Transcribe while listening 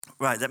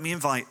Right, let me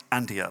invite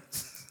Andy up.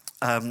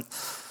 And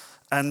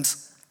Andy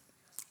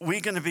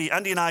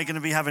and I are going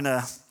to be having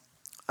a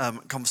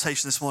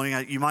conversation this morning.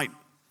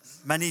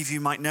 Many of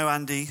you might know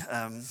Andy.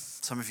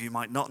 Some of you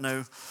might not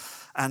know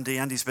Andy.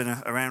 Andy's been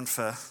around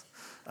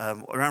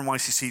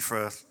YCC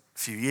for a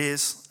few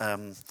years.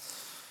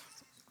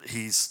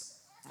 He's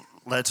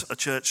led a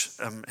church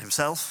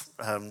himself.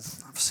 Have a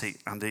seat,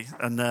 Andy.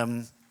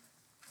 And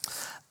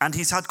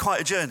he's had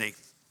quite a journey.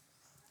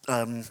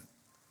 And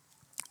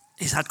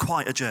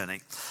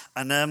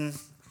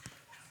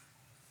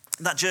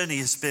that journey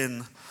it's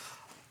an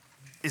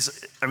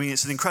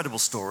incredible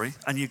story.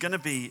 And you're going to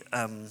be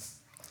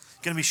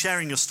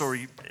sharing your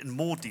story in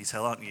more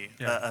detail, aren't you?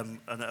 Yeah.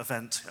 At an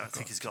event. I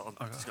think he's got a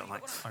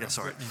mic. Yeah,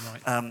 sorry.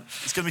 Right.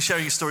 He's going to be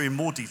sharing his story in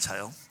more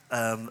detail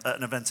at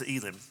an event at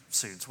Elim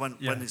soon. So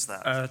when is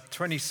that?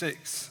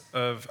 26th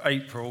of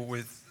April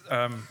with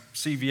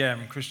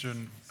CVM,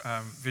 Christian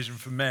Vision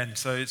for Men.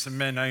 So it's a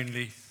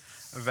men-only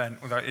event,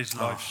 although it is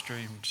live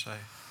streamed. So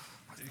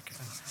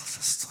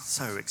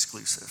so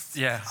exclusive.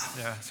 Yeah.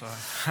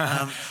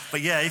 Sorry. But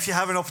yeah, if you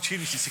have an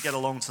opportunity to get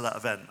along to that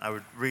event, I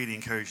would really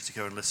encourage you to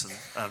go and listen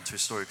to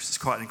his story, because it's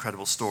quite an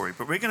incredible story.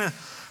 But we're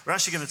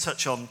actually going to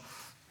touch on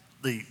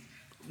the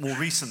more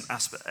recent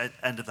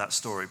end of that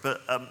story.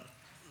 But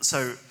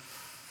so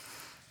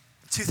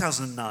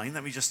 2009,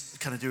 let me just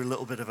kind of do a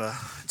little bit of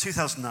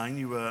 2009,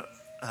 you were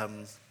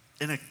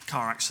in a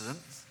car accident,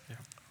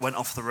 went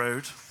off the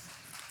road,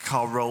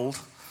 car rolled,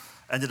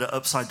 ended up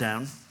upside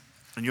down,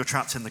 and you're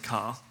trapped in the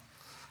car,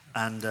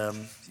 and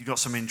you got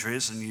some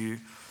injuries, and you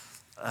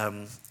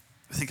I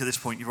think at this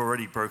point you've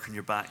already broken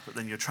your back, but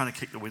then you're trying to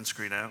kick the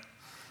windscreen out,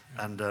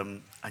 and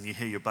you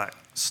hear your back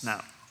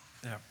snap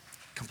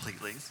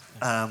completely,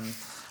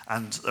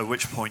 and at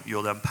which point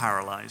you're then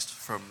paralyzed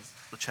from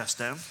the chest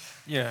down.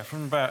 Yeah,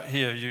 from about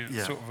here,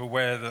 you're sort of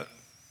aware that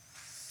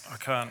I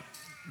can't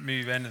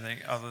move anything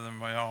other than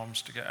my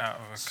arms to get out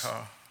of a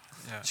car.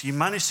 Yeah. So you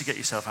managed to get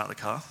yourself out of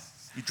the car.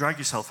 You drag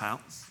yourself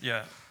out.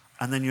 Yeah.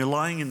 And then you're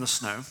lying in the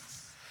snow.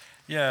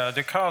 Yeah,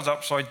 the car's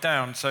upside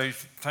down, so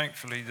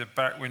thankfully the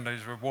back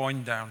windows were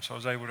wind down, so I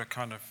was able to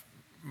kind of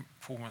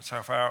pull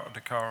myself out of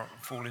the car and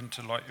fall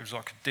into it was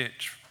like a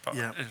ditch, but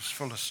it was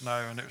full of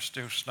snow and it was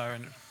still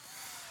snowing.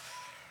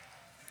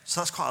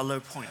 So that's quite a low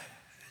point.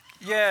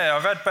 Yeah,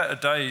 I've had better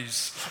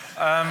days,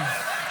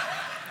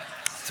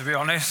 to be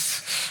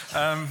honest.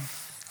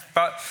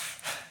 But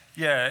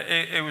yeah,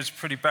 it was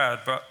pretty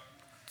bad, but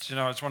it's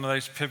one of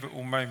those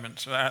pivotal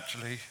moments that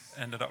actually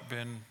ended up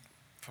being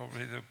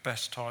probably the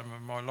best time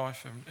of my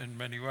life in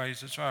many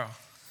ways as well.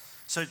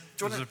 So it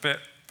was a bit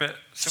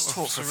sort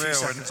of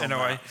surreal in a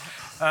way.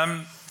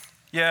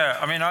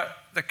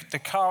 The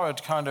car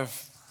had kind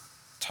of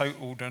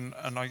totaled, and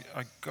I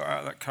got out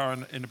of that car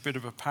in a bit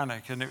of a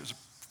panic, and it was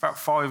about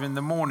 5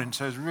 a.m,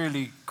 so it was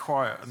really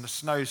quiet, and the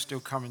snow's still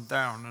coming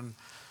down, and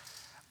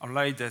I'm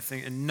laid there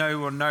thinking, no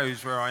one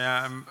knows where I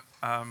am.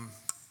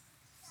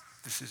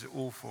 This is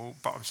awful,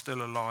 but I'm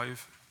still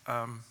alive.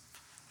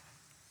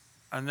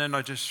 And then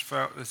I just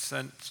felt this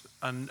sense,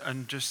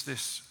 and just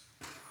this,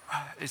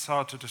 it's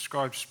hard to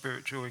describe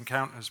spiritual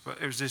encounters,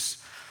 but it was this,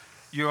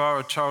 you are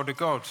a child of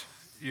God,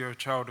 you're a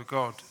child of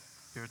God,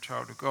 you're a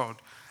child of God.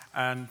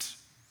 And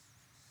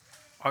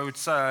I would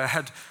say I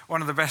had one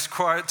of the best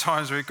quiet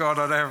times with God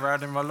I'd ever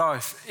had in my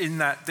life, in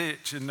that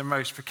ditch, in the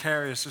most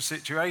precarious of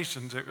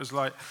situations. It was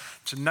like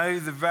to know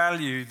the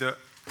value that,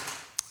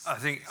 I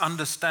think,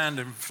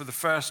 understanding for the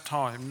first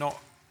time,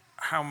 not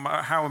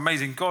how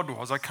amazing God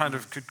was. I kind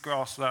of could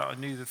grasp that. I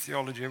knew the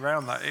theology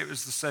around that. It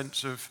was the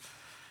sense of,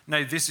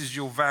 no, this is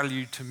your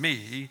value to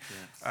me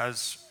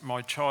as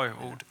my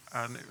child.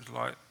 And it was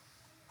like,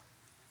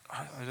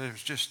 it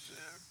was just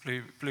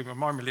blew my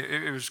mind really.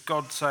 It was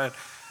God saying,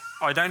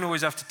 I don't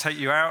always have to take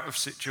you out of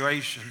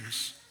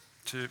situations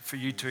for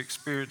you to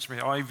experience me.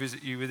 I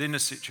visit you within a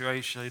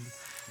situation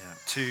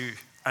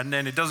and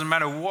then it doesn't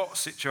matter what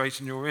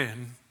situation you're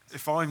in,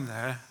 if I'm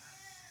there,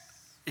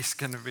 it's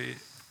going to be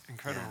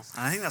incredible. Yeah.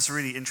 And I think that's a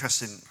really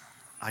interesting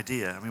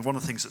idea. I mean, one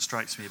of the things that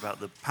strikes me about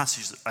the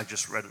passage that I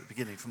just read at the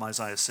beginning from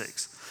Isaiah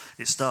 6,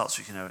 it starts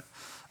with,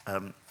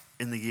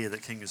 in the year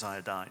that King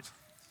Uzziah died.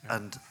 Yeah.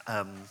 And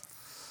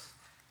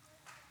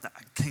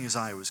King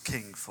Uzziah was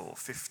king for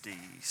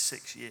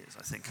 56 years,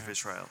 I think, of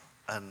Israel.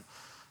 And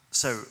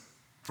so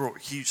brought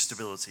huge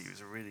stability. He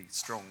was a really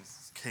strong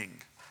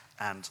king.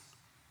 And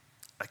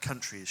a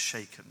country is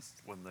shaken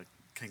when the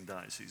king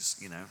dies, who's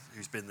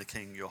been the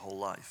king your whole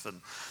life.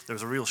 And there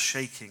was a real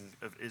shaking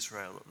of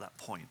Israel at that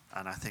point.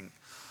 And I think,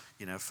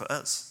 for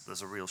us,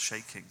 there's a real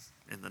shaking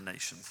in the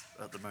nation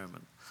at the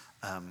moment.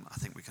 I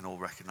think we can all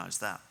recognize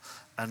that.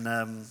 And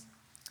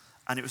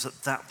it was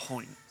at that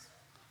point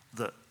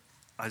that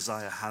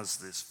Isaiah has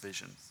this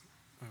vision,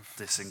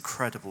 this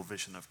incredible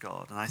vision of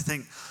God. And I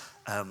think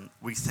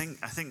we can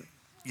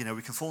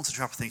fall into the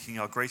trap of thinking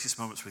our greatest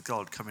moments with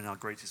God come in our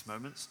greatest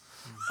moments.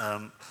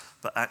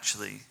 But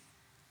actually,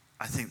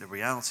 I think the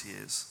reality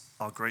is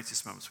our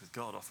greatest moments with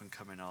God often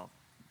come in our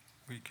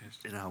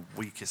weakest, in our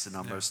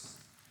most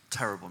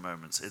terrible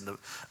moments,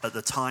 at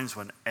the times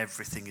when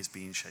everything is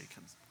being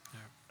shaken.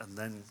 And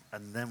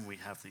then we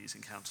have these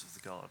encounters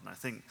with God. And I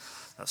think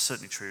that's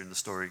certainly true in the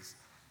story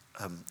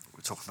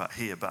we're talking about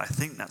here, but I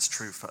think that's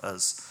true for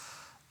us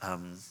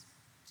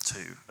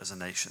too, as a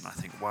nation. I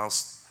think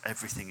whilst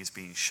everything is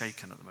being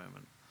shaken at the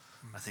moment,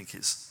 I think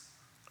it's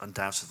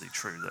undoubtedly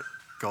true that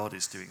God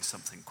is doing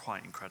something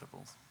quite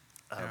incredible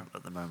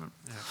at the moment.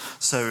 Yeah.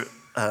 So,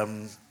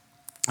 and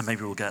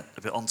maybe we'll get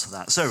a bit onto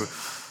that. So,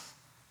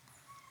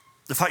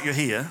 the fact you're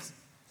here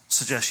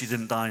suggests you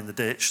didn't die in the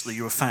ditch, that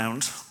you were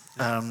found.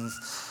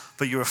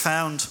 But you were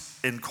found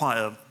in quite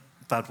a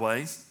bad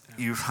way. Yeah.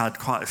 You've had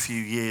quite a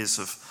few years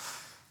of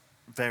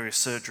various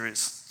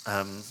surgeries,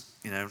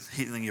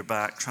 healing your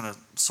back, trying to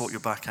sort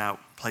your back out,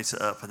 plate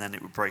it up, and then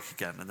it would break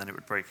again, and then it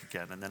would break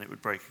again, and then it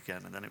would break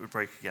again, and then it would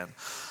break again.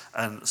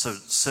 And so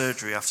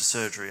surgery after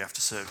surgery after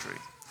surgery.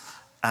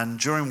 And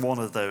during one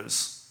of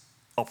those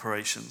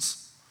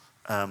operations,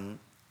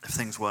 if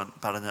things weren't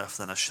bad enough,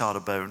 then a shard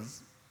of bone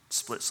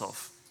splits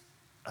off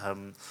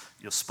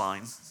your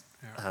spine,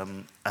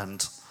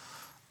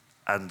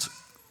 and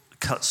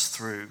cuts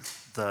through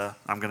the.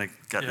 I'm going to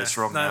get this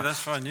wrong now. No, that's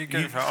fine. You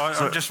go for it.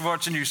 I'm just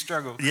watching you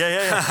struggle.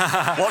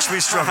 Yeah. Watch me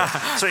struggle.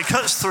 So it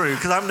cuts through,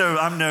 because I'm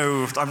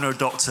no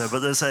doctor, but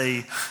there's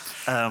a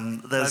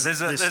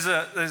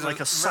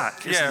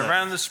sac.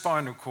 Around the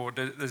spinal cord,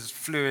 there's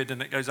fluid,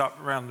 and it goes up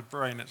around the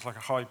brain. It's like a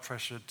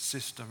high-pressured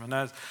system.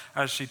 And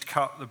as she'd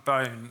cut the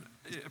bone,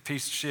 a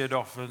piece sheared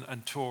off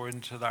and tore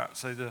into that.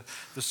 So the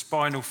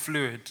spinal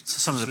fluid. So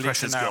some of the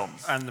pressure's gone,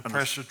 and the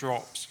pressure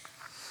drops.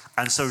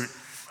 And so,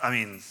 I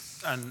mean,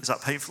 is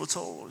that painful at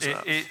all?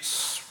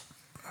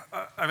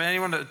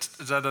 Anyone that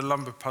has had a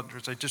lumbar puncture,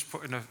 they just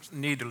putting a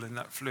needle in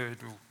that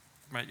fluid will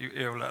make you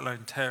ill, let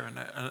alone tearing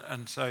it.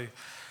 And so,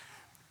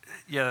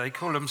 they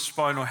call them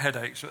spinal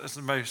headaches. That's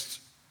the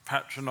most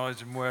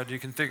patronising word you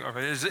can think of.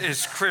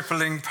 It's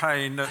crippling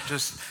pain that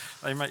just,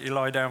 they make you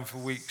lie down for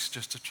weeks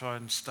just to try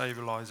and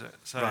stabilise it.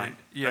 So, right.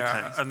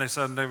 Okay. And they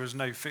said there was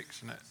no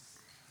fixing it.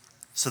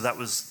 So that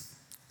was...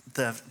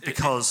 so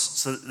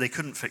they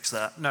couldn't fix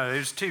that? No, it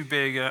was too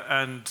big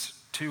and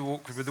too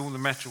awkward with all the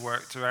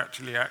metalwork to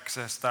actually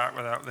access that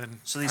without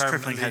then. So these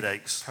crippling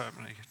headaches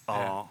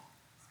are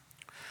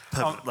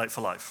permanent, like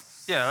for life?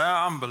 Yeah,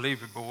 they're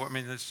unbelievable. I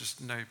mean, there's just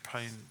no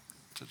pain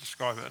to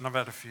describe it, and I've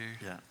had a few.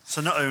 Yeah.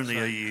 So not only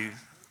are you,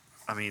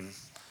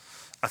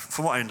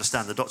 from what I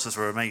understand, the doctors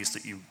were amazed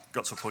that you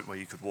got to a point where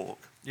you could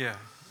walk. Yeah.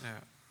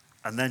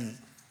 And then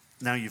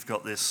now you've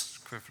got this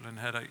crippling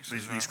headaches.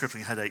 These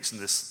crippling headaches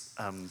and this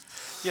and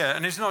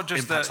it's not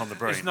just impact on the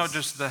brain. It's not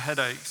just the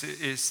headaches.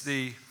 It's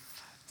the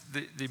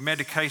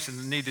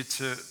medication needed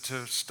to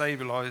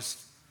stabilise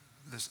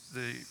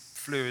the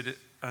fluid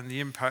and the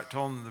impact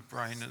on the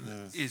brain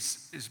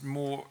is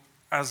more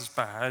as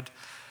bad,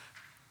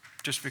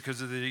 just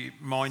because of the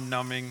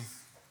mind-numbing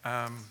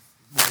way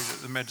that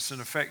the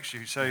medicine affects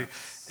you. So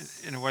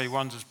in a way,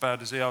 one's as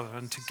bad as the other,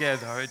 and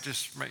together it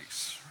just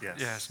makes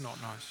it's not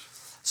nice.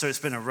 So it's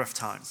been a rough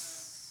time.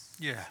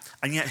 Yeah.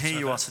 And yet here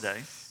you are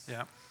today.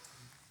 Yeah.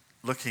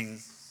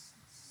 Looking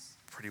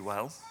pretty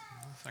well.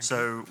 Thank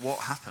you. What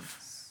happened?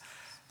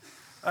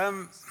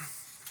 That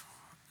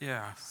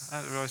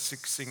was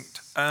succinct.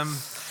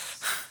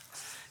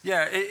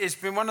 It's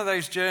been one of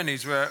those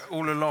journeys where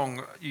all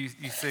along you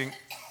think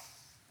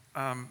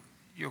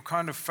your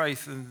kind of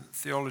faith and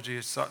theology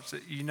is such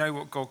that you know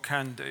what God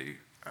can do,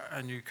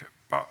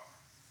 but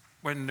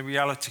when the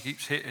reality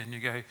keeps hitting, you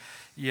go,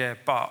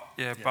 but,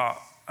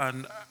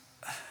 and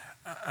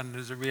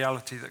there's a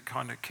reality that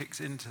kind of kicks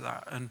into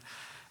that, and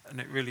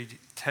it really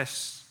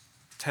tests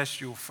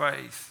your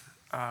faith,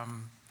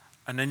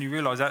 and then you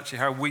realise actually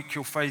how weak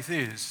your faith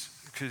is,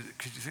 because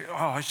you think,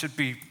 I should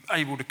be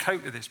able to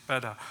cope with this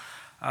better.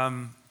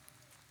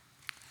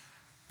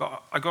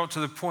 But I got to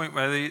the point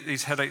where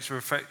these headaches were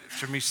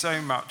affecting me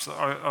so much that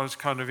I was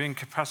kind of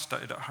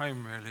incapacitated at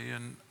home, really,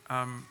 and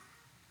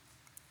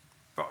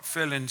but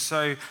feeling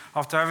so,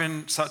 after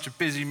having such a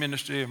busy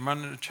ministry and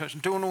running a church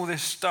and doing all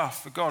this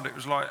stuff for God, it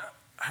was like,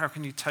 how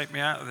can you take me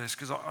out of this?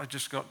 Because I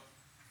just got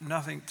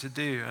nothing to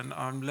do and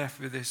I'm left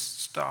with this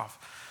stuff.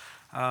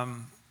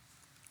 And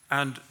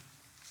I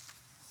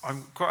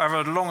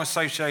have a long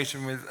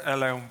association with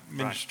LL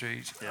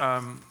Ministries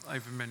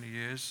over many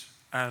years.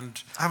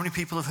 And how many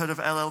people have heard of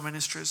LL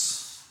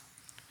Ministries?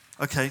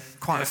 Okay,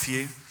 quite a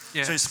few.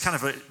 Yeah. So it's kind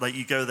of like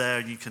you go there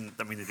and you can,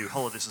 they do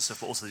holidays and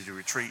stuff, but also they do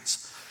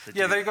retreats.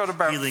 They got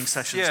about healing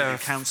sessions, they do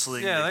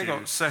counselling. Yeah, they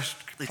got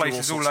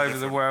places all over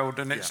the world,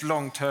 and it's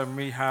long-term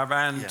rehab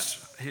and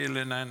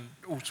healing and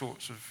all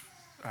sorts of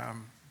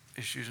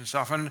issues and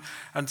stuff.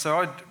 And so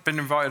I'd been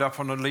invited up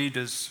on a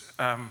leaders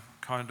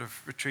kind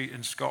of retreat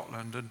in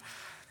Scotland,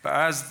 but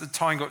as the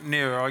time got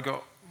nearer,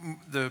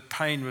 the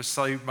pain was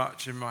so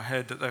much in my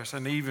head that they were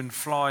saying even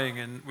flying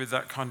in with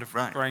that kind of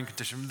brain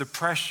condition, the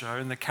pressure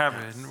in the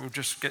cabin will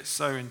just get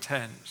so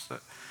intense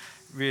that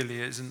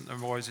really isn't the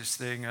wisest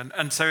thing.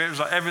 And so it was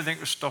like everything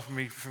was stopping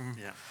me from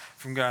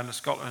going to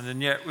Scotland.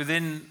 And yet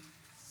within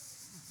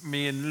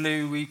me and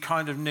Lou, we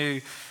kind of knew,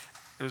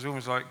 it was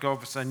almost like God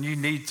was saying, you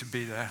need to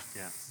be there.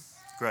 Yeah,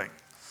 great.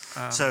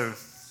 So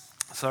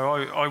So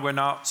I went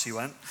up. So you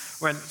went?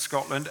 Went to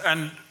Scotland.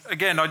 And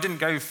again, I didn't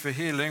go for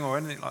healing or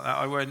anything like that.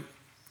 I went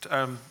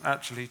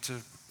actually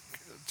to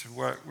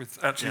work with,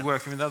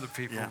 working with other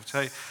people. Yeah.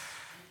 So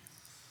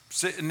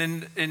sitting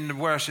in the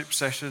worship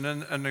session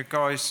and the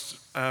guy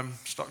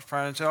starts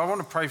praying and said, I want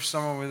to pray for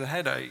someone with a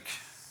headache.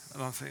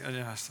 And I'm thinking,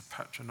 that's the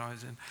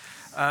patronising.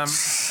 I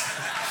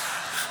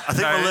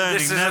think we're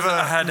learning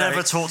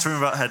never talk to him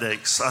about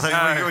headaches. I think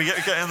we're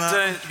getting that.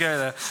 Don't go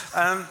there.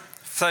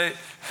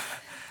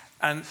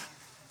 And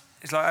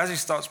it's like as he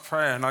starts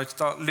praying, I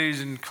start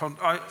losing.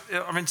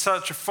 I'm in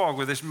such a fog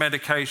with this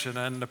medication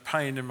and the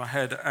pain in my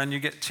head, and you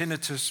get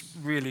tinnitus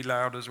really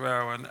loud as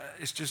well, and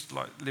it's just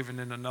like living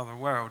in another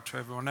world to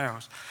everyone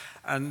else.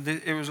 And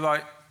it was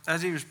like,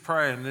 as he was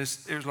praying,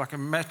 it was like a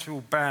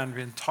metal band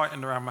being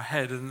tightened around my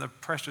head, and the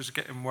pressure's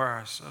getting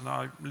worse, and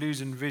I'm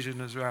losing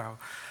vision as well.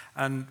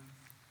 And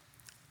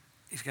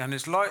he's going,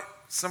 it's like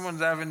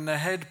someone's having their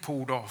head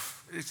pulled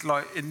off. It's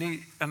like,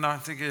 and I'm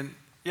thinking,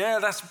 yeah,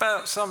 that's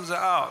about sums it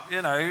up,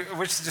 I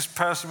wish this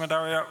person would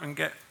hurry up and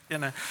get,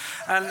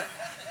 And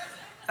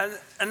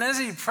as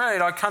he prayed,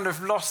 I kind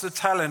of lost the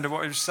tail end of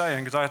what he was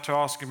saying because I had to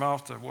ask him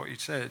after what he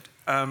said.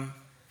 And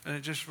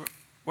it just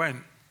went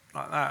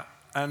like that.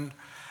 And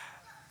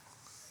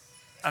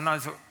I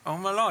thought, oh,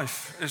 my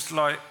life. It's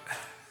like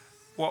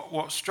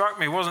what struck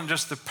me wasn't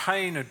just the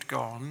pain had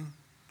gone,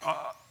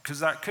 because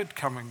that could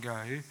come and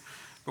go,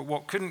 but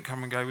what couldn't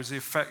come and go was the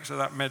effects of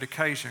that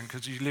medication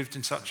because you lived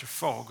in such a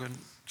fog and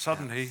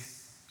suddenly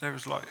there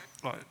was like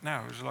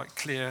now, it was like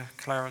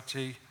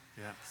clarity.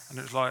 Yeah. And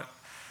it was like,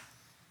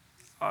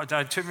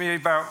 it took me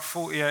about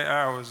 48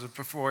 hours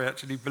before I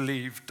actually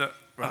believed that.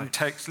 Right. And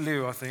text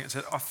Lou, I think, and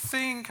said, I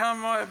think I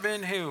might have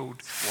been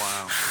healed.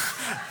 Wow.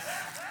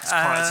 It's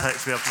quite a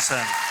text to be able to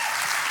send.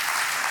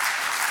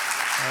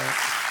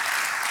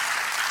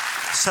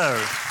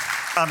 So,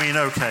 I mean,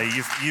 okay,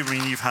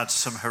 you've had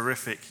some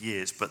horrific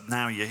years, but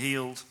now you're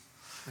healed.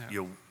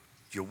 Yeah.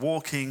 You're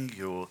walking.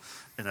 You're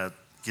in a,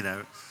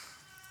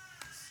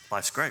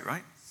 life's great,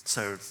 right?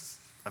 So,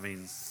 I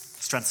mean,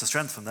 strength to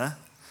strength from there.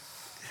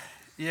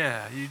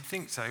 Yeah, you'd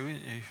think so,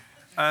 wouldn't you?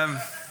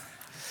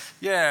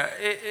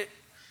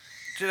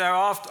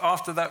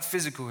 After that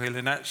physical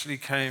healing actually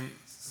came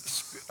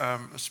a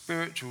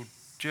spiritual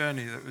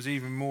journey that was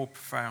even more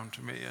profound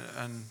to me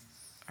and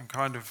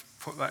kind of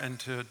put that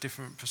into a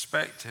different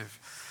perspective.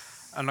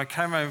 And I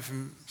came home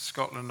from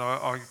Scotland,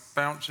 I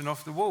bouncing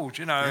off the walls,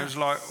 It was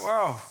like,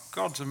 wow,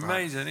 God's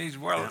amazing, He's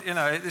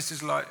this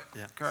is like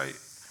great.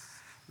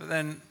 But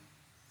then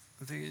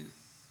I'm thinking,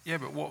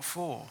 but what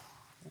for?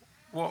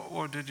 What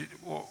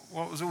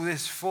was all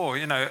this for?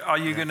 Are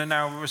you going to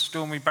now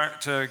restore me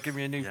back to give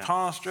me a new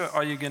pastorate?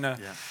 Are you going to,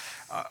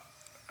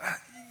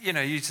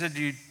 you said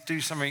you'd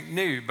do something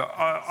new, but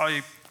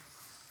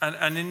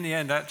and in the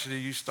end, actually,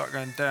 you start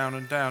going down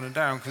and down and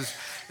down because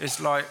it's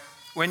like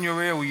when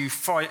you're ill, you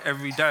fight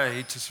every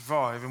day to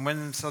survive, and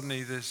when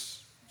suddenly the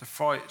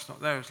fight's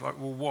not there, it's like,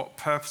 well, what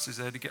purpose is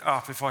there to get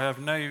up if I have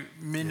no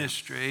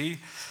ministry?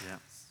 Yeah.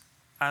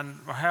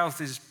 And my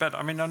health is better.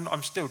 I mean,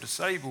 I'm still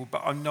disabled,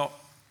 but I'm not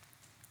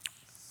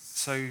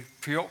so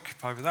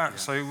preoccupied with that. Yeah.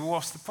 So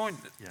what's the point?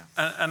 Yeah.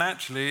 And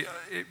actually,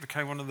 it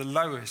became one of the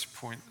lowest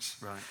points.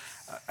 Right.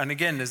 And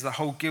again, there's the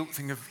whole guilt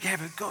thing of,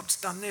 but God's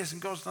done this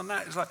and God's done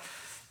that. It's like,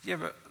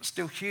 but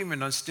still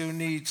human. I still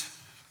need,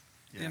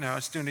 I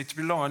still need to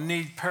belong. I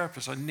need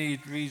purpose. I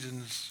need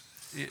reasons.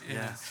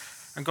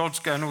 And God's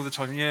going all the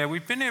time,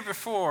 we've been here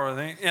before, I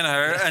think,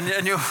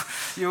 and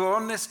you're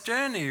on this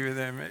journey with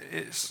Him.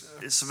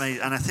 It's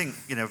amazing. And I think,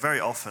 very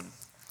often,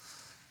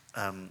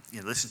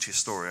 listen to your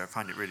story, I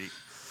find it really,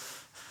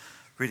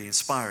 really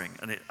inspiring,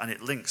 and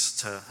it links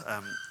to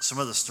some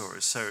other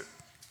stories. So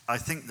I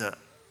think that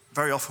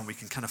very often we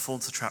can kind of fall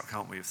into the trap,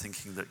 can't we, of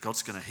thinking that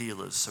God's going to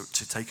heal us, so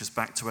to take us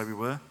back to where we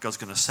were. God's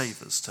going to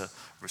save us, to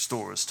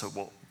restore us to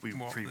what we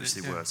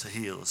previously were, to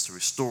heal us, to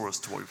restore us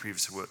to what we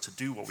previously were, to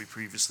do what we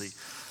previously,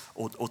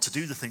 or to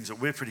do the things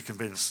that we're pretty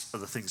convinced are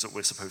the things that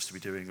we're supposed to be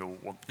doing or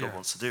what God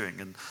wants to doing.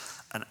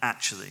 And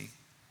actually,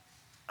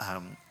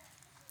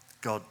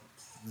 God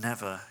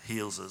never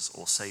heals us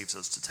or saves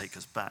us to take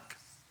us back.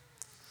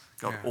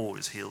 God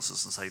always heals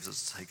us and saves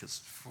us to take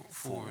us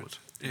forward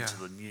into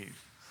the new.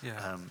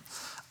 Yeah.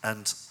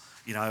 And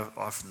I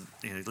often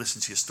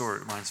listen to your story.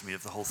 It reminds me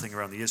of the whole thing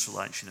around the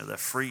Israelites. They're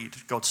freed.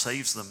 God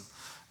saves them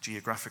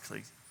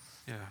geographically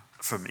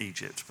from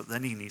Egypt, but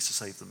then He needs to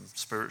save them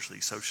spiritually,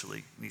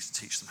 socially. He needs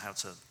to teach them how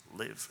to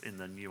live in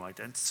their new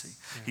identity.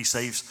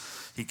 Yeah.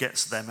 He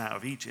gets them out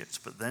of Egypt,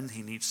 but then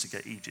He needs to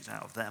get Egypt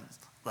out of them,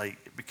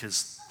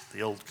 because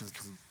the old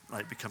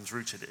becomes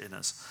rooted in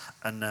us.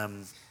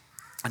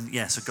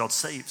 So God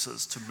saves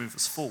us to move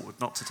us forward,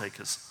 not to take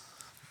us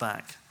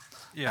back.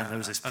 Yeah, and there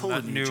was this pull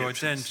in the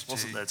Egyptians, identity.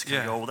 Wasn't there, to kind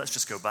of go, let's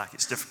just go back.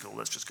 It's difficult.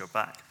 Let's just go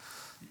back.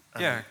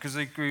 Because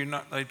they'd grown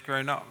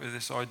up with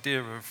this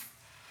idea of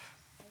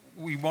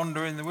we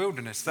wander in the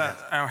wilderness. That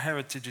our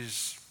heritage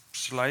is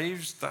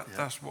slaves.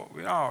 That's what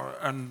we are,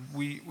 and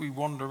we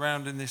wander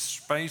around in this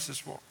space.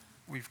 That's what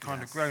we've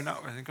kind of grown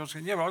up with. And God's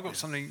going, but I've got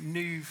something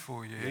new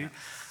for you.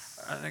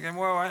 And again,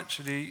 well,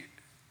 actually,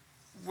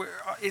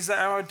 is that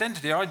our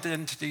identity? Our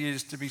identity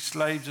is to be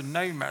slaves and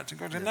nomads. And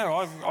God said, no,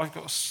 I've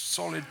got a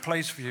solid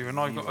place for you, and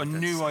I've got a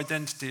new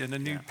identity and a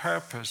new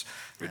purpose,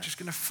 which is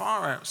going to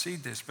far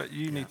exceed this, but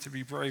you need to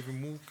be brave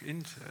and walk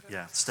into it.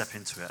 Yeah, step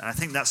into it. And I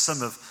think that's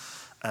some of,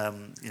 I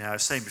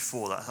was saying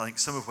before that I think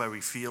some of where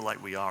we feel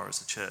like we are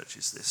as a church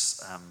is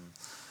this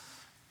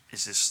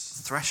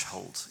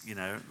threshold,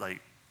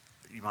 like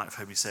you might have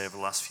heard me say over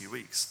the last few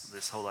weeks,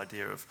 this whole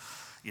idea of,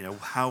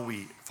 how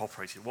we've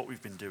operated, what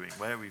we've been doing,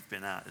 where we've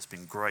been at has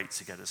been great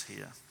to get us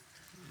here.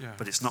 Yeah.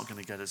 But it's not going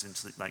to get us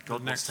into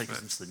God wants to take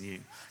us into the new.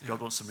 Yeah.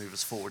 God wants to move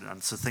us forward,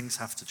 and so things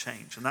have to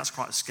change. And that's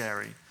quite a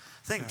scary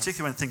thing,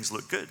 particularly when things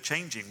look good.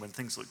 Changing when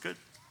things look good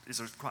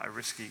is quite a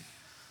risky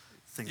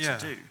thing to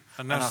do.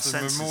 And that's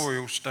the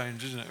memorial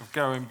stones, isn't it? Of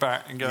going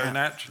back and going,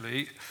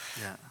 actually,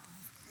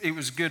 it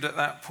was good at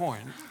that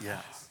point.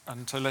 Yeah.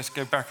 And so let's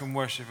go back and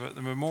worship at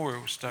the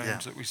memorial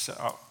stones that we set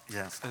up.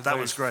 Yeah, that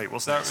was great,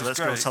 wasn't it? So let's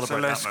go and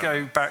celebrate that. So let's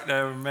go back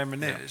there and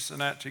reminisce.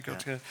 And actually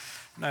God's going,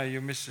 no,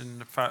 you're missing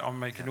the fact I'm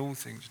making all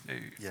things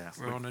new. Yeah.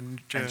 We're on a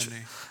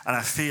journey. And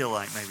I feel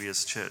like maybe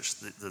as a church,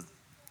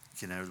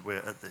 we're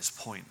at this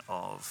point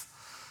of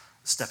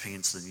stepping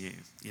into the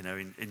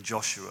new. In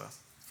Joshua,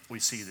 we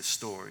see this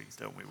story,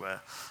 don't we,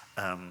 where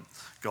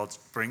God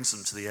brings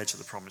them to the edge of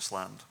the promised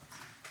land.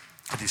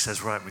 And he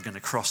says, right, we're going to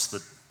cross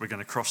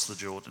the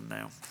Jordan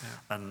now.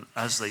 Yeah. And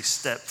as they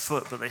step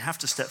foot, but they have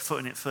to step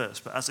foot in it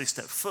first, but as they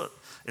step foot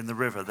in the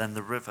river, then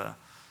the river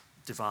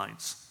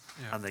divides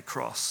and they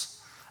cross.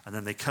 And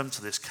then they come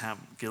to this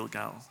camp,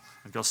 Gilgal,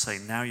 and God's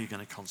saying, now you're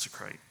going to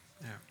consecrate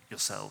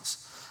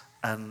yourselves.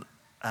 And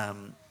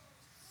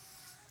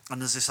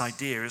there's this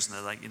idea, isn't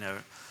there, like,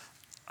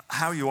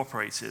 how you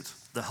operated,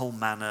 the whole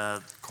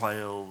manna,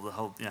 quail, the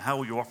whole,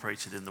 how you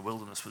operated in the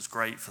wilderness was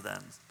great for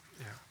them.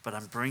 Yeah. But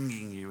I'm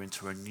bringing you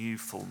into a new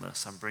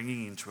fullness. I'm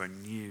bringing you into a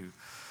new,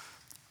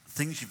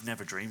 things you've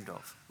never dreamed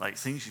of, like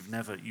things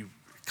you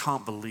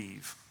can't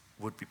believe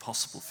would be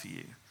possible for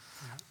you.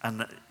 Yeah.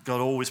 And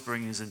God always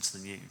brings us into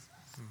the new.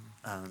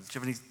 Mm-hmm. Do you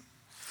have any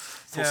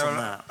thoughts on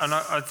that? And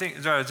I think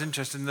it's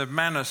interesting, the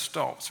manna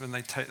stops when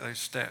they take those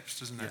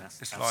steps, doesn't it? Yeah,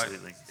 it's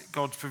absolutely. Like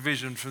God's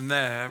provision from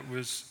there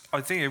was,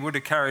 I think it would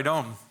have carried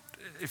on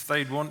if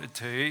they'd wanted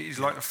to. He's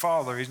like a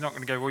father. He's not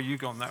going to go, well, you've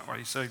gone that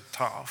way, so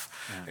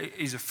tough. Yeah.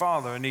 He's a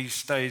father and he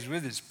stays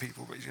with his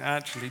people, but you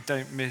actually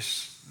don't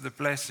miss the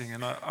blessing.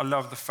 And I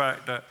love the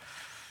fact that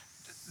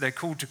they're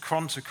called to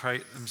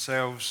consecrate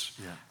themselves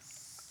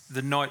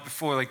the night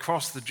before they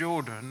cross the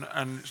Jordan.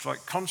 And it's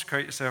like,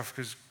 consecrate yourself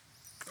because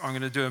I'm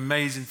going to do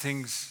amazing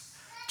things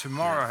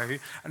tomorrow. Yeah.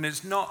 And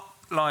it's not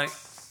like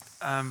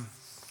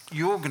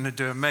you're going to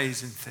do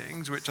amazing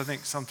things, which I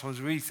think sometimes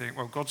we think,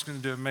 well, God's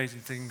going to do amazing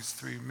things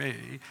through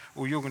me,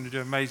 or you're going to do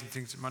amazing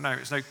things in my name.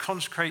 It's no,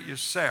 consecrate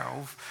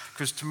yourself,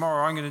 because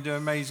tomorrow I'm going to do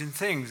amazing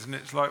things. And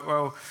it's like,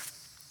 well,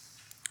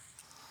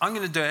 I'm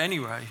going to do it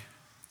anyway.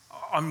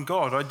 I'm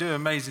God. I do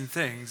amazing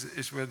things.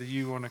 It's whether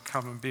you want to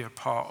come and be a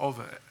part of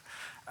it.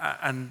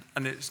 And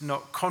it's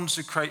not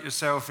consecrate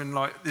yourself in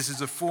like, this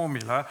is a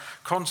formula.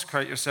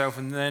 Consecrate yourself,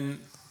 and then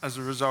as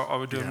a result, I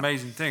would do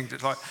amazing things.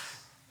 It's like,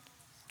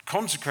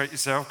 consecrate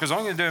yourself because I'm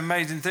going to do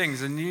amazing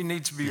things, and you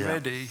need to be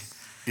ready.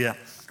 Yeah.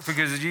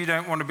 Because you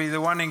don't want to be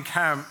the one in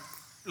camp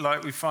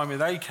like we find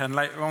with Achan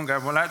later on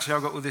going, well, actually,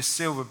 I've got all this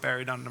silver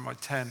buried under my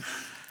tent,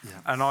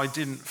 and I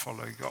didn't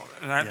follow God.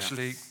 And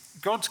actually,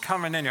 God's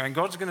coming anyway, and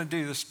God's going to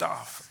do the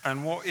stuff,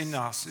 and what in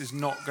us is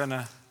not going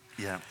to.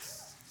 Yeah.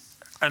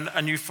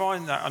 And you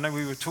find that, I know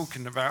we were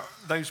talking about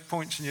those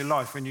points in your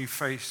life when you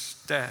face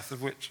death,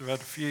 of which I've had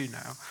a few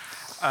now.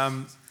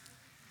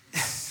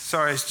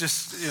 Sorry, it's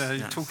just,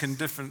 you're talking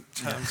different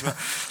terms. But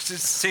it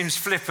just seems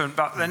flippant,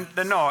 but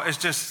they're not. It's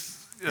just,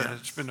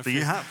 it's been a few. But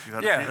you have. You've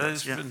had a few.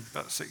 There's been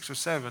about 6 or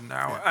 7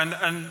 now.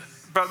 Yeah.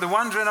 But the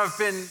ones when I've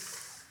been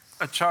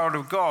a child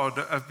of God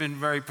have been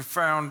very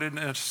profound in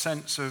a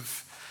sense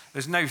of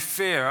there's no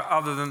fear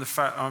other than the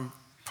fact I'm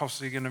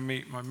possibly going to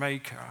meet my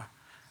Maker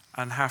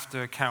and have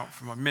to account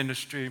for my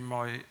ministry,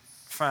 my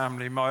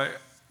family,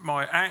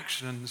 my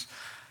actions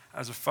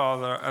as a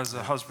father, as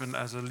a husband,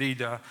 as a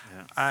leader,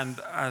 and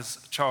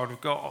as a child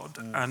of God.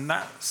 And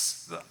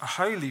that's the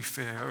holy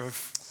fear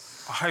of,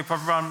 I hope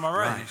I've run my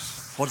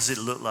race. Right. What does it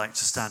look like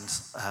to stand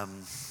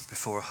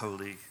before a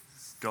holy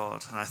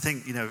God? And I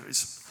think,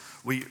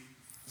 we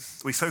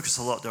focus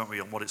a lot, don't we,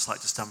 on what it's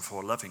like to stand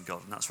before a loving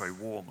God, and that's very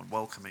warm and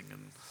welcoming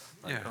and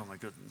oh my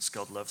goodness,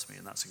 God loves me,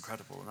 and that's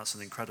incredible, and that's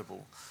an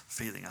incredible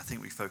feeling. I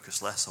think we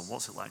focus less on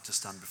what's it like to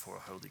stand before a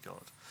holy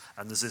God.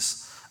 And there's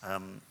this...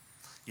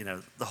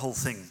 the whole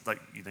thing, like,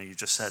 you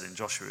just said in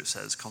Joshua, it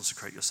says,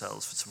 consecrate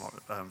yourselves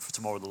for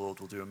tomorrow the Lord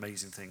will do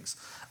amazing things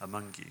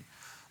among you.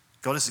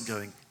 God isn't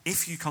going,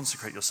 if you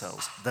consecrate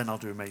yourselves, then I'll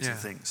do amazing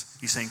things.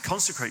 He's saying,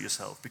 consecrate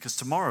yourself, because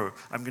tomorrow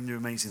I'm going to do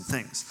amazing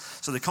things.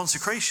 So the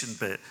consecration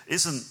bit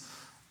isn't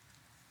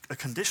a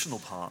conditional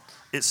part.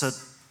 It's a,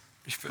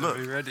 look,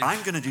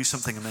 I'm going to do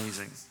something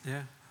amazing.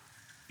 Yeah.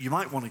 You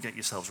might want to get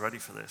yourselves ready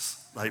for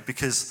this,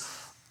 because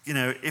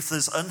if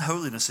there's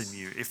unholiness in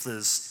you, if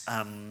there's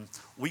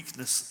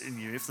weakness in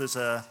you,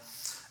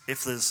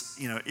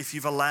 if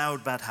you've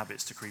allowed bad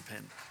habits to creep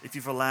in, if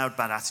you've allowed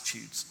bad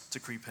attitudes to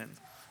creep in,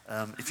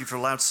 if you've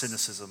allowed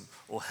cynicism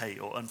or hate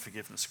or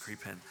unforgiveness to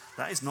creep in,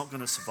 that is not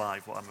going to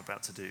survive what I'm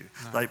about to do.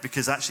 No.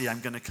 Because actually I'm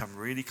going to come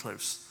really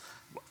close.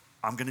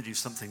 I'm going to do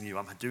something new.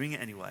 I'm doing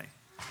it anyway.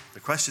 The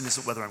question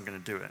isn't whether I'm going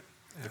to do it.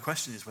 Yeah. The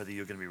question is whether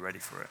you're going to be ready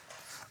for it,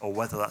 or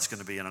whether that's going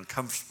to be an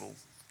uncomfortable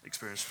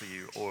experience for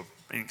you or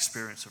an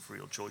experience of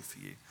real joy for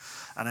you.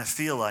 And I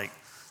feel like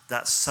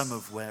that's some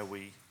of where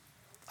we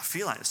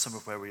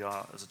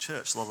are as a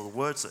church. A lot of the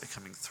words that are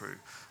coming through.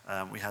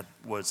 We had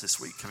words this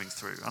week coming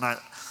through. And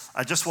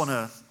I just want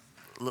a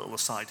little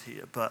aside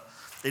here, but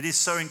it is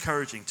so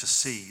encouraging to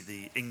see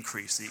the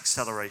increase, the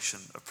acceleration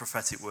of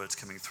prophetic words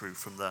coming through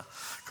from the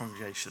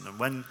congregation. And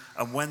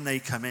when they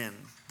come in,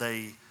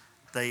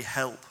 they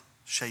help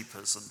shape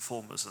us and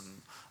form us,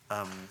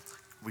 and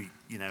we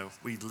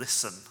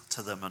listen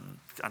to them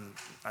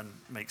and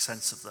make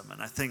sense of them.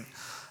 And I think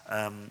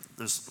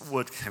there's a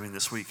word coming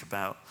this week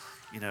about,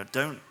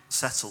 don't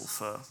settle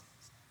for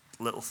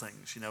little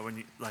things. When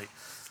you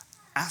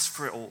ask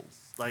for it all.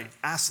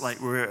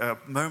 We're at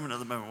a moment at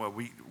the moment where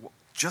we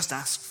just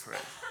ask for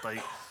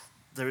it.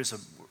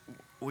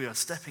 We are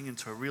stepping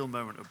into a real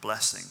moment of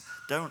blessing.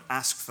 Don't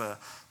ask for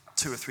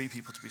 2 or 3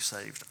 people to be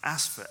saved.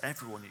 Ask for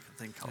everyone you can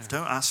think of. Yeah.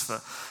 Don't ask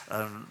for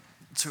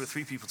 2 or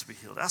 3 people to be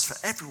healed. Ask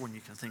for everyone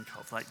you can think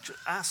of. Just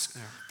ask,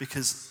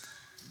 because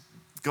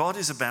God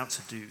is about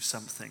to do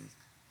something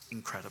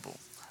incredible.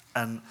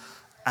 And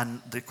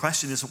the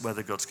question isn't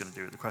whether God's going to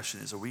do it. The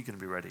question is, are we going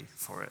to be ready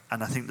for it?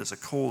 And I think there's a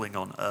calling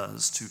on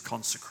us to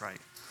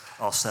consecrate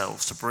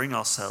ourselves, to bring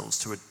ourselves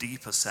to a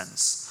deeper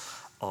sense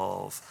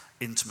of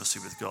intimacy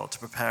with God, to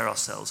prepare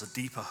ourselves, a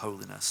deeper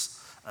holiness,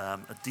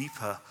 a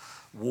deeper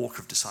walk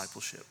of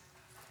discipleship,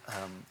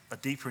 a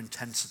deeper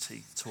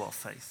intensity to our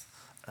faith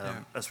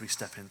as we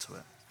step into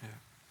it. Yeah.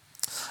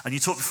 And you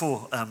talked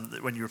before,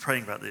 when you were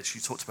praying about this,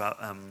 you talked about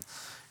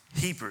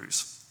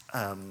Hebrews.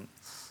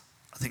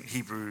 I think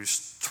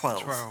Hebrews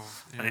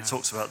 12. And it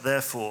talks about,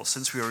 therefore,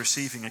 since we are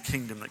receiving a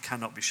kingdom that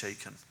cannot be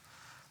shaken,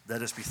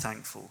 let us be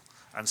thankful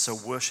and so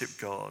worship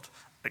God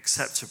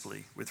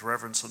acceptably with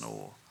reverence and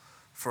awe.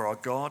 For our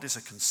God is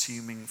a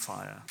consuming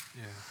fire.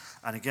 Yeah.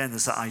 And again,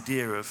 there's that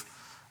idea of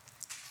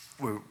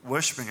we're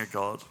worshipping a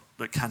God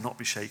that cannot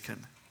be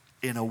shaken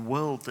in a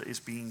world that is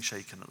being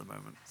shaken at the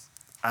moment.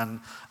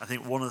 And I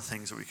think one of the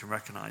things that we can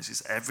recognize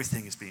is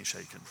everything is being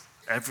shaken.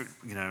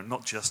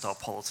 Not just our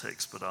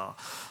politics, but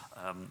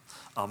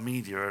our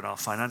media and our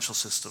financial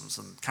systems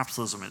and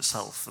capitalism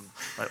itself, and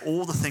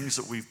all the things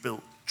that we've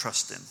built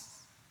trust in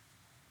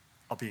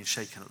are being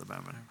shaken at the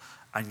moment.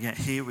 And yet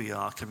here we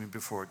are coming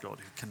before a God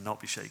who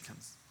cannot be shaken.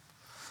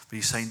 But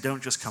he's saying,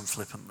 don't just come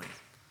flippantly.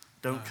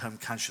 Don't come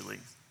casually.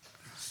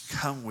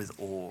 Come with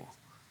awe.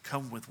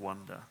 Come with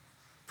wonder.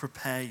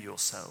 Prepare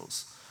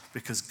yourselves,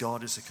 because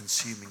God is a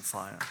consuming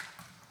fire.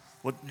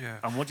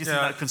 And what do you think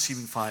that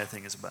consuming fire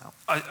thing is about?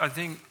 I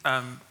think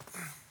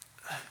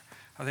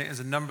there's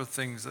a number of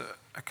things that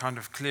are kind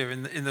of clear.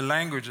 In the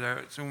language there,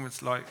 it's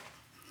almost like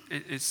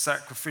it's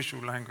sacrificial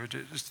language.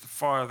 It's the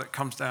fire that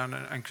comes down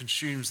and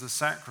consumes the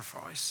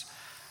sacrifice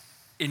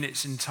in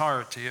its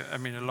entirety. I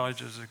mean,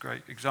 Elijah is a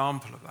great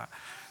example of that.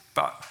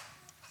 But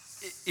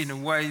in a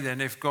way,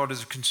 then, if God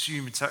is a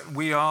consuming sacrifice,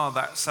 we are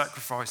that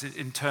sacrifice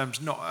in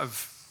terms not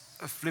of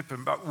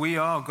flippant, but we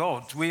are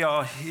God. We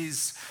are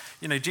his.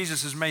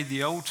 Jesus has made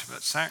the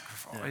ultimate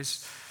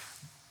sacrifice,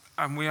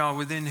 and we are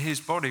within his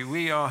body.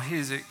 We are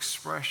his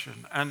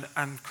expression,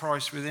 and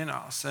Christ within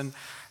us. And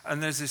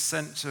there's this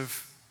sense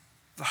of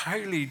the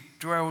holy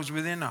dwells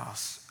within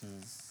us.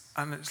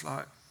 And it's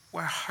like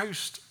we're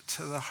host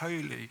to the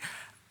holy.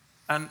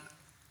 And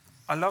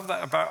I love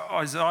that about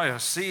Isaiah,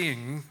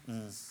 seeing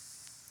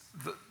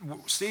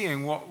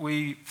what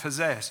we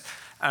possess.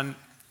 And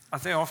I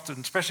think often,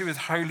 especially with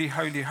holy,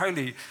 holy,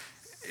 holy,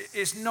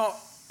 it's not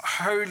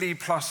holy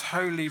plus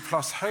holy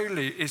plus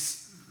holy.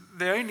 It's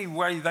the only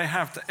way they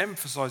have to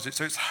emphasize it.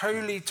 So it's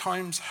holy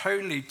times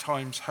holy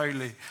times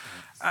holy.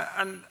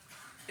 And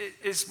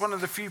it's one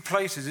of the few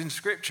places in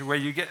Scripture where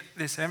you get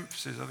this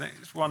emphasis. I think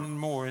it's one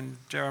more in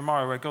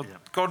Jeremiah where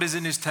God is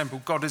in his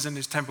temple, God is in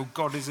his temple,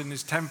 God is in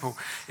his temple.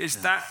 It's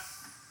that,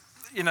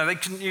 they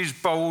couldn't use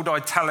bold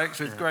italics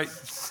with great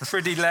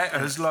pretty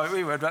letters like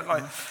we were, but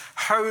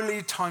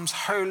holy times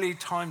holy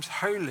times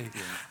holy.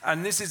 Yeah.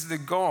 And this is the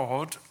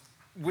God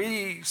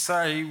we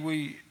say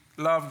we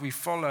love, we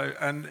follow,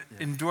 and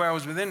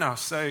indwells within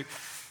us. So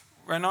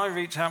when I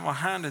reach out my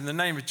hand in the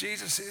name of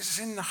Jesus, it's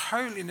in the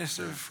holiness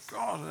of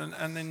God.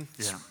 And then,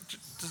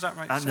 does that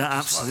make sense? No,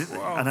 absolutely.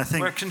 Like, wow, and I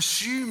think we're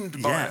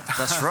consumed by it.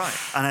 That's right.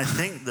 And I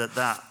think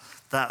that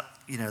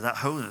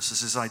holiness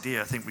is this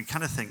idea. I think we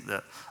kind of think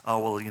that,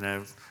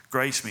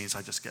 grace means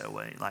I just get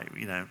away,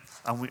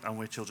 and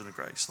we're children of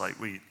grace.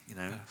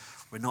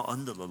 We're not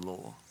under the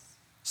law,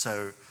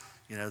 so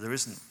there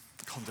isn't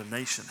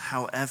condemnation.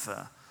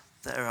 However,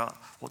 there are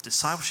what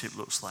discipleship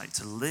looks like,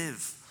 to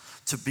live,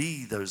 to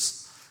be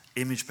those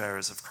image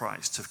bearers of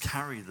Christ, to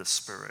carry the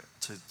Spirit,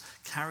 to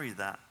carry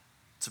that,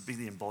 to be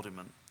the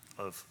embodiment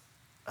of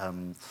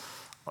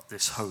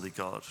this holy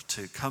God,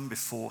 to come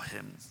before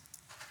him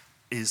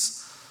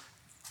is,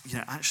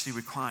 actually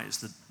requires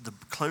the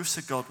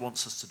closer God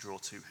wants us to draw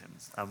to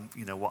him.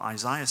 What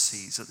Isaiah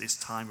sees at this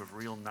time of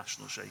real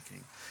national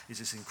shaking is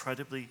this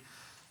incredibly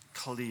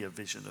clear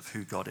vision of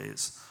who God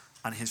is.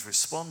 And his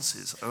response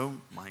is, oh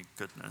my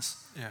goodness,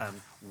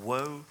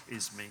 woe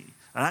is me.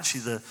 And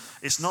actually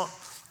it's not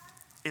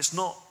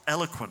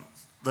eloquent.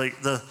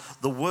 The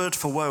word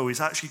for woe is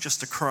actually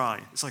just a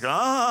cry. It's like,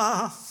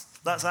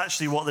 that's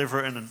actually what they've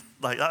written, and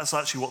that's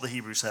actually what the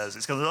Hebrew says.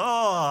 It's kind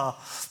of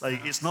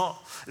it's not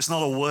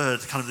a word,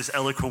 kind of this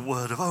eloquent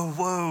word of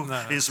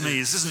woe is me.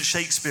 This isn't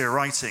Shakespeare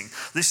writing.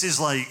 This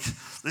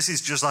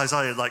is just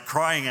Isaiah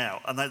crying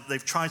out, and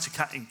they've tried to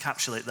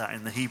encapsulate that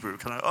in the Hebrew.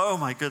 Kind of, oh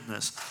my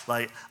goodness,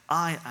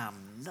 I am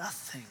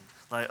nothing.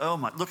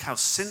 Look how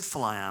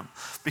sinful I am.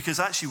 Because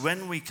actually,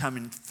 when we come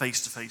in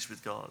face to face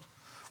with God,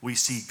 we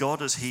see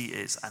God as he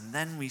is, and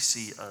then we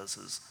see us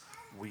as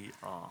we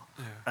are.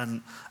 Yeah.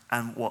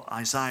 And what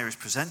Isaiah is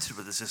presented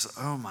with is this,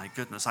 oh my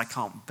goodness, I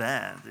can't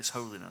bear this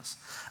holiness.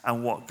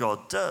 And what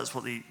God does,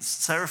 what the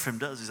seraphim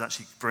does, is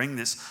actually bring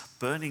this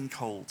burning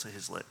coal to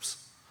his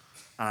lips.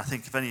 And I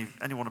think if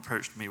anyone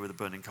approached me with a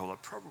burning coal,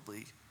 I'd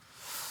probably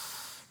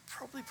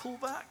pull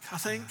back, I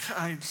think.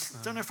 I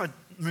don't know if I'd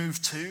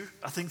move too.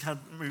 I think I'd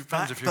move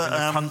back. If you're going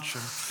to punch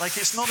him.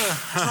 It's not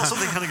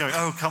something kind of going,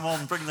 oh, come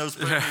on, bring those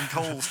burning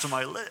coals to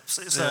my lips.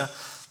 This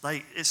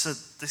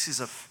is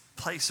a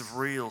place of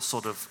real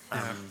sort of,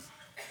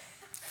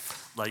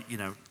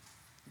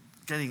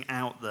 getting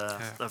out there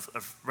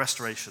of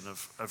restoration,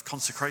 of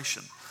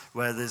consecration,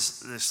 where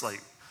there's this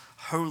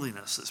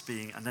holiness that's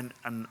being,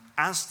 and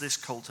as this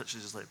coal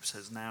touches his lips,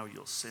 says, now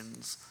your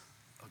sins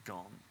are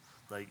gone.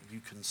 You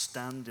can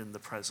stand in the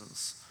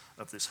presence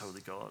of this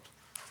holy God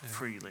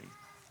freely,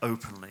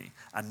 openly,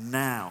 and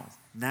now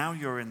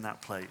you're in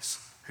that place.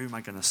 Who am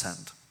I going to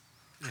send?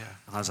 Yeah.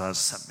 And Isaiah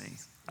sent me.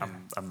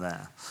 I'm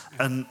there.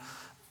 Yeah.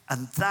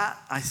 And that,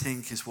 I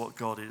think, is what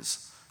God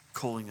is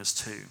calling us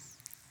to.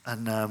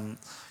 And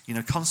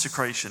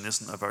consecration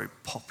isn't a very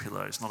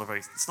popular. It's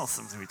not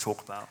something we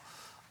talk about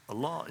a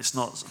lot. It's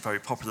not a very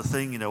popular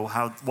thing.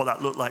 What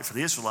that looked like for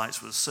the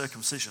Israelites was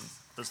circumcision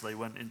as they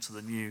went into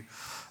the new.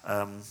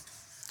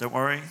 Don't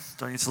worry,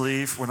 don't need to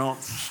leave. We're not.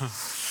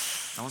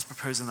 No one's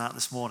proposing that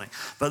this morning.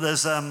 But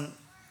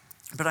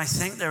but I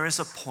think there is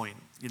a point.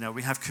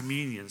 We have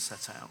communion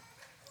set out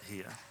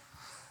here,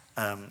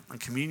 and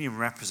communion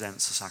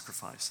represents the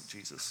sacrifice that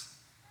Jesus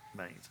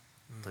made.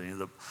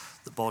 The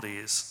body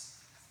is,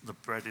 the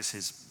bread is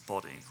his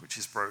body, which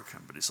is broken,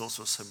 but it's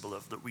also a symbol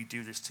of that we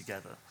do this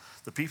together.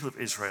 The people of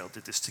Israel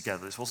did this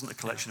together. This wasn't a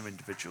collection of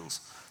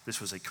individuals.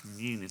 This was a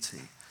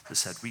community that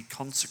said we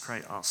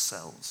consecrate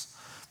ourselves,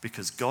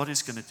 because God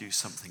is going to do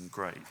something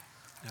great,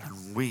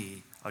 and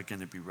we are going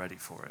to be ready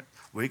for it.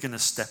 We're going to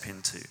step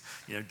into,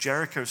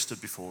 Jericho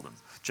stood before them.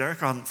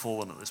 Jericho hadn't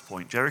fallen at this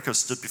point. Jericho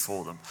stood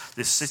before them,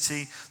 this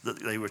city that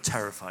they were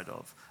terrified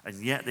of,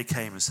 and yet they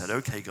came and said,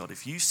 okay, God,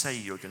 if you say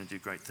you're going to do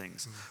great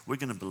things, we're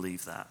going to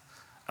believe that,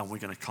 and we're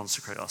going to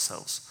consecrate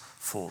ourselves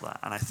for that.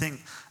 And I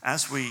think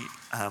as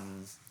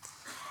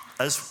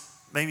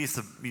maybe if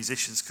the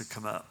musicians could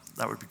come up,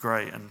 that would be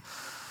great. And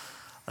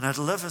I'd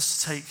love us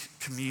to take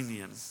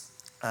communion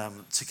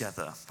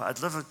together. But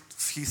I'd love a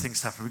few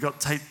things to happen. We've got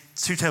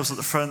two tables at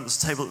the front,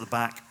 there's a table at the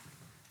back.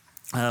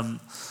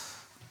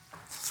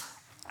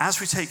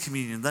 As we take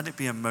communion, let it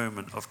be a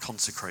moment of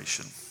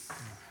consecration.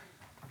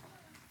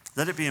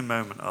 Let it be a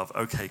moment of,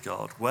 okay,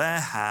 God, where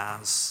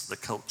has the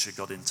culture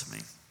got into me?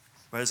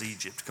 Where's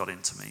Egypt got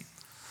into me?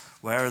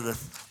 What are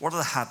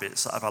the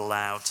habits that I've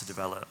allowed to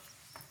develop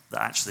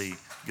that actually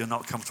you're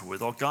not comfortable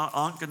with, or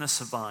aren't going to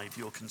survive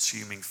your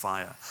consuming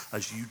fire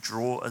as you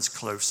draw us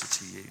closer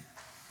to you?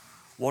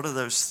 What are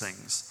those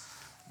things?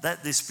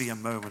 Let this be a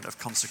moment of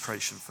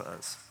consecration for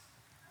us.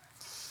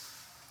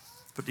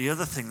 But the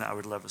other thing that I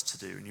would love us to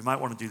do, and you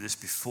might want to do this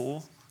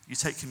before you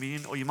take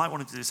communion, or you might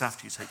want to do this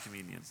after you take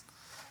communion.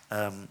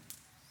 I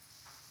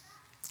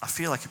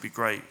feel like it'd be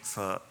great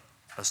for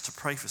us to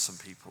pray for some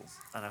people.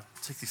 And I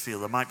particularly feel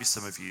there might be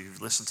some of you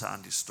who've listened to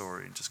Andy's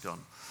story and just gone,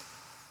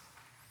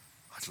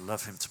 I'd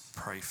love him to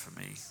pray for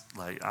me.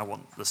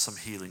 There's some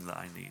healing that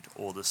I need,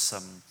 or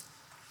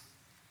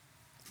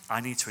I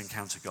need to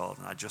encounter God,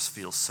 and I just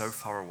feel so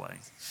far away.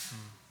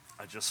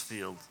 I just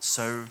feel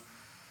so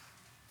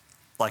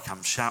like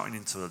I'm shouting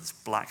into this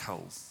black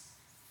hole.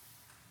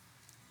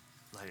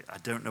 I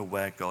don't know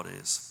where God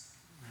is,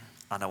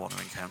 and I want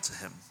to encounter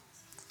him.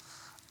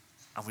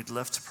 And we'd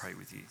love to pray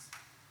with you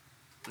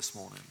this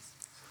morning,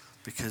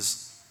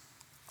 because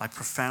I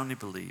profoundly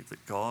believe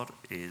that God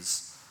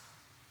is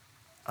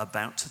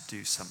about to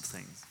do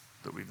something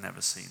that we've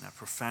never seen. I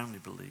profoundly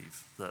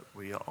believe that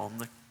we are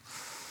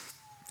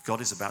God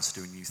is about to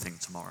do a new thing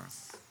tomorrow.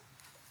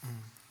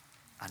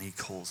 And he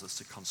calls us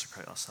to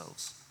consecrate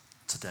ourselves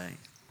today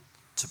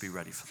to be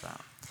ready for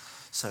that.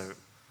 So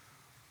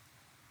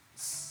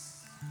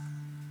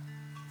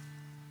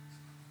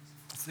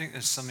I think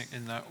there's something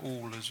in that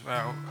all as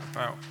well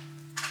about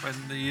when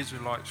the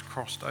Israelites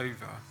crossed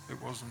over.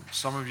 It wasn't,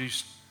 some of you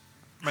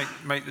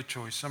make the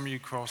choice. Some of you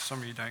cross,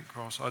 some of you don't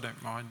cross. I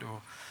don't mind.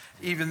 Or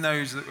even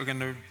those that were going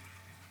to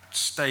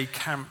stay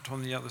camped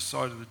on the other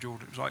side of the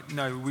Jordan. It was like,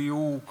 no, we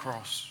all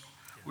cross.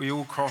 We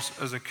all cross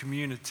as a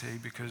community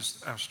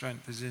because our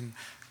strength is in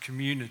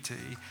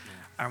community,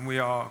 and we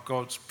are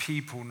God's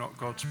people, not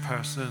God's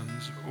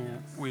persons. Or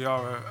we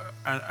are,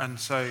 and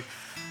so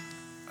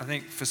I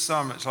think for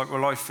some it's like,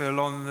 well, I feel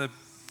on the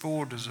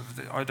borders of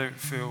the, I don't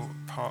feel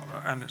part,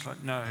 and it's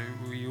like, no,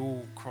 we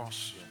all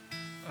cross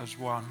as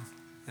one.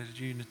 There's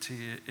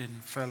unity in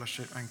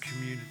fellowship and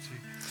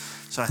community.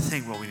 So I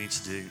think what we need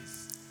to do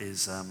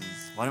is,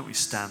 why don't we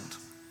stand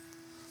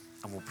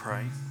and we'll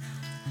pray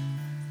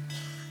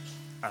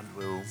and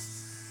we'll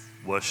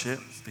worship,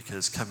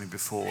 because coming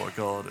before a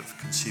God of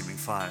consuming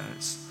fire,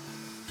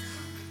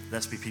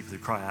 let's be people who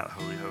cry out,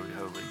 holy, holy,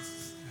 holy.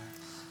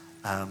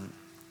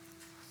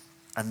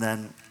 And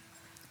then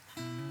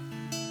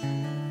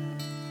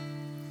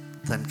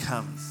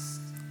come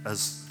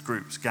as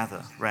groups,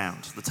 gather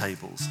round the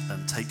tables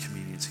and take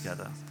communion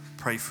together,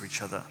 pray for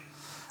each other.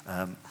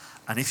 And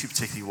if you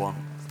particularly want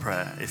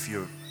prayer, if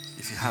you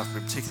have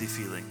been particularly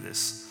feeling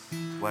this,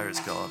 where is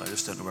God? I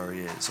just don't know where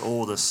he is.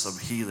 Or there's some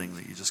healing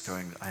that you're just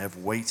going, I have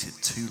waited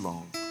too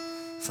long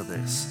for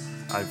this.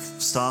 I've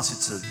started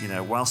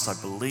to, whilst I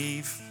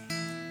believe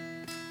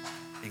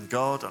in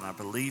God and I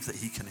believe that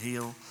he can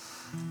heal,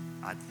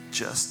 I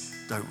just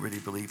don't really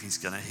believe he's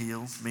going to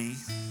heal me.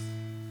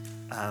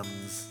 I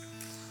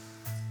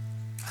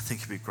think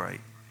it'd be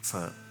great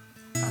for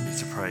Andy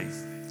to pray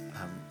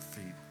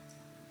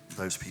for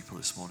those people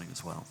this morning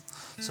as well.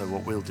 So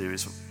what we'll do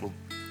is we'll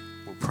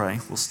pray,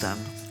 we'll stand,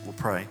 we'll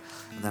pray,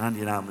 and then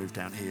Andy and I'll move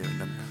down here, and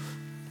then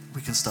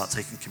we can start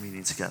taking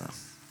communion together.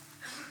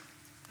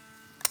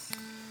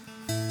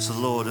 So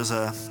Lord, as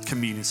a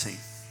community,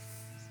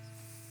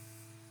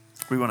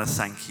 we want to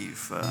thank you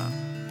for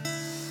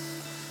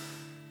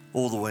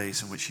all the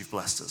ways in which you've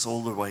blessed us,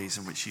 all the ways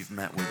in which you've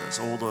met with us,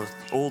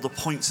 all the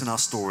points in our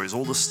stories,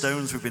 all the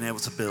stones we've been able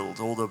to build,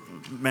 all the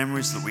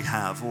memories that we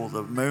have, all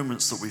the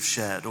moments that we've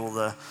shared, all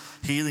the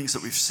healings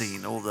that we've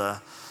seen, all the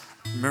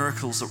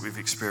miracles that we've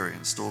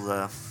experienced, all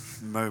the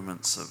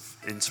moments of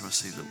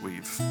intimacy that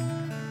we've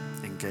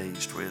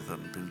engaged with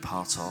and been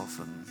part of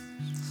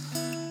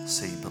and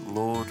seen. But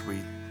Lord, we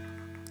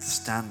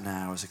stand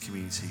now as a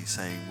community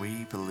saying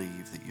we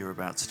believe that you're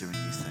about to do a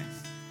new thing.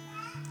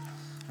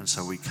 And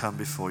so we come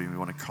before you and we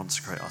want to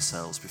consecrate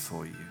ourselves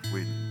before you.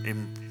 We're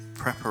in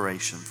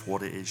preparation for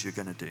what it is you're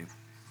going to do,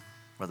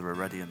 whether we're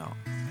ready or not.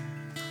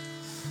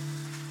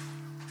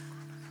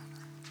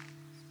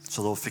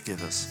 So Lord,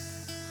 forgive us.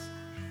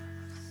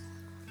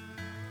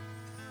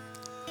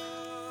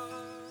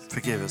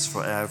 Forgive us for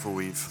wherever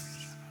we've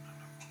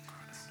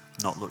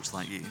not looked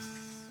like you.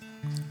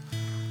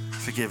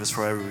 Forgive us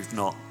for wherever we've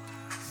not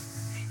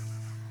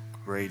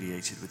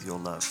radiated with your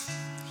love.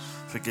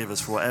 Forgive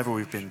us for wherever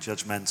we've been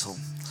judgmental,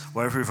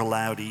 wherever we've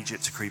allowed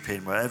Egypt to creep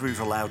in, wherever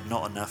we've allowed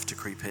not enough to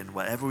creep in,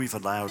 wherever we've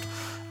allowed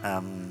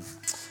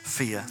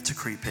fear to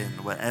creep in,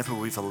 wherever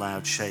we've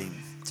allowed shame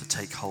to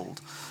take hold,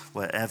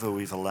 wherever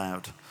we've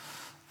allowed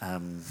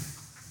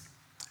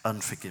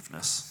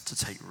unforgiveness to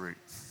take root.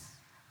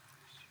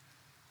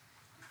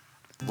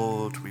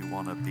 Lord, we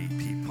want to be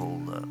people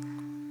that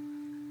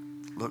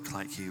look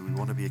like you. We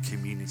want to be a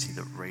community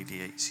that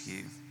radiates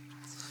you.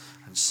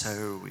 And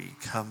so we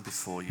come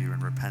before you in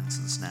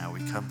repentance now.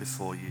 We come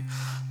before you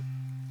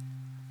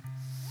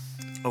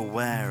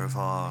aware of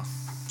our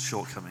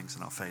shortcomings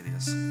and our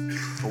failures,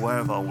 aware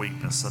of our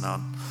weakness and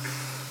our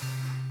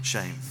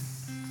shame.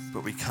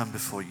 But we come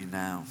before you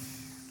now,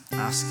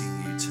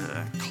 asking you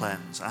to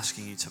cleanse,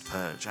 asking you to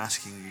purge,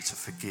 asking you to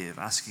forgive,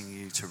 asking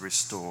you to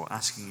restore,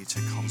 asking you to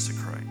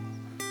consecrate.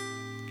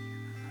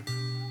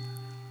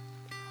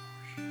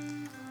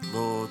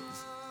 Lord,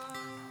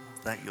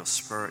 let your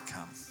spirit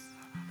come.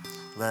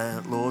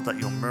 Lord, let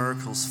your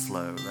miracles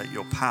flow, let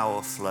your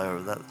power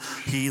flow, let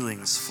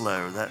healings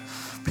flow, let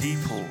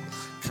people,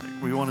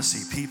 we want to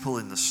see people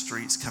in the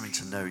streets coming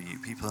to know you,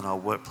 people in our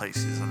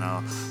workplaces and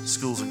our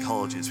schools and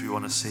colleges. We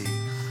want to see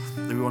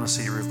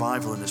a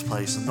revival in this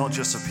place, and not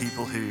just of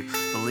people who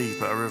believe,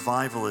 but a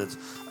revival in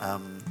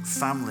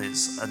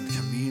families and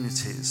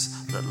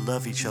communities that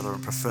love each other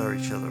and prefer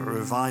each other, a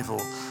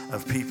revival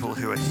of people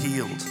who are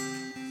healed.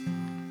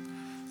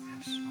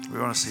 We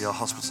want to see our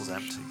hospitals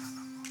empty.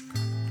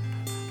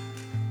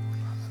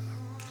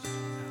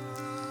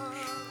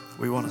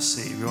 We want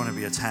to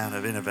be a town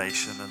of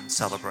innovation and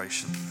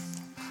celebration.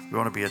 We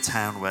want to be a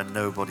town where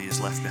nobody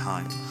is left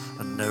behind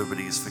and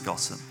nobody is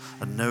forgotten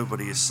and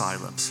nobody is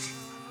silenced.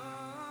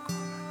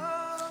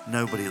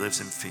 Nobody lives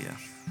in fear.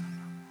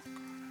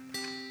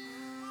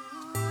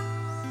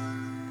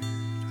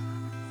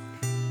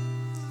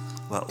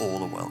 Where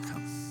all are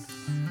welcome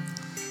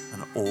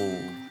and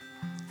all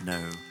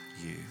know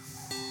you.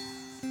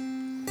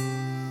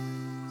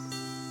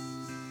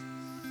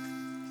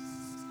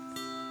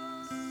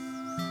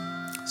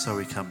 So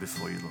we come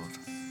before you, Lord.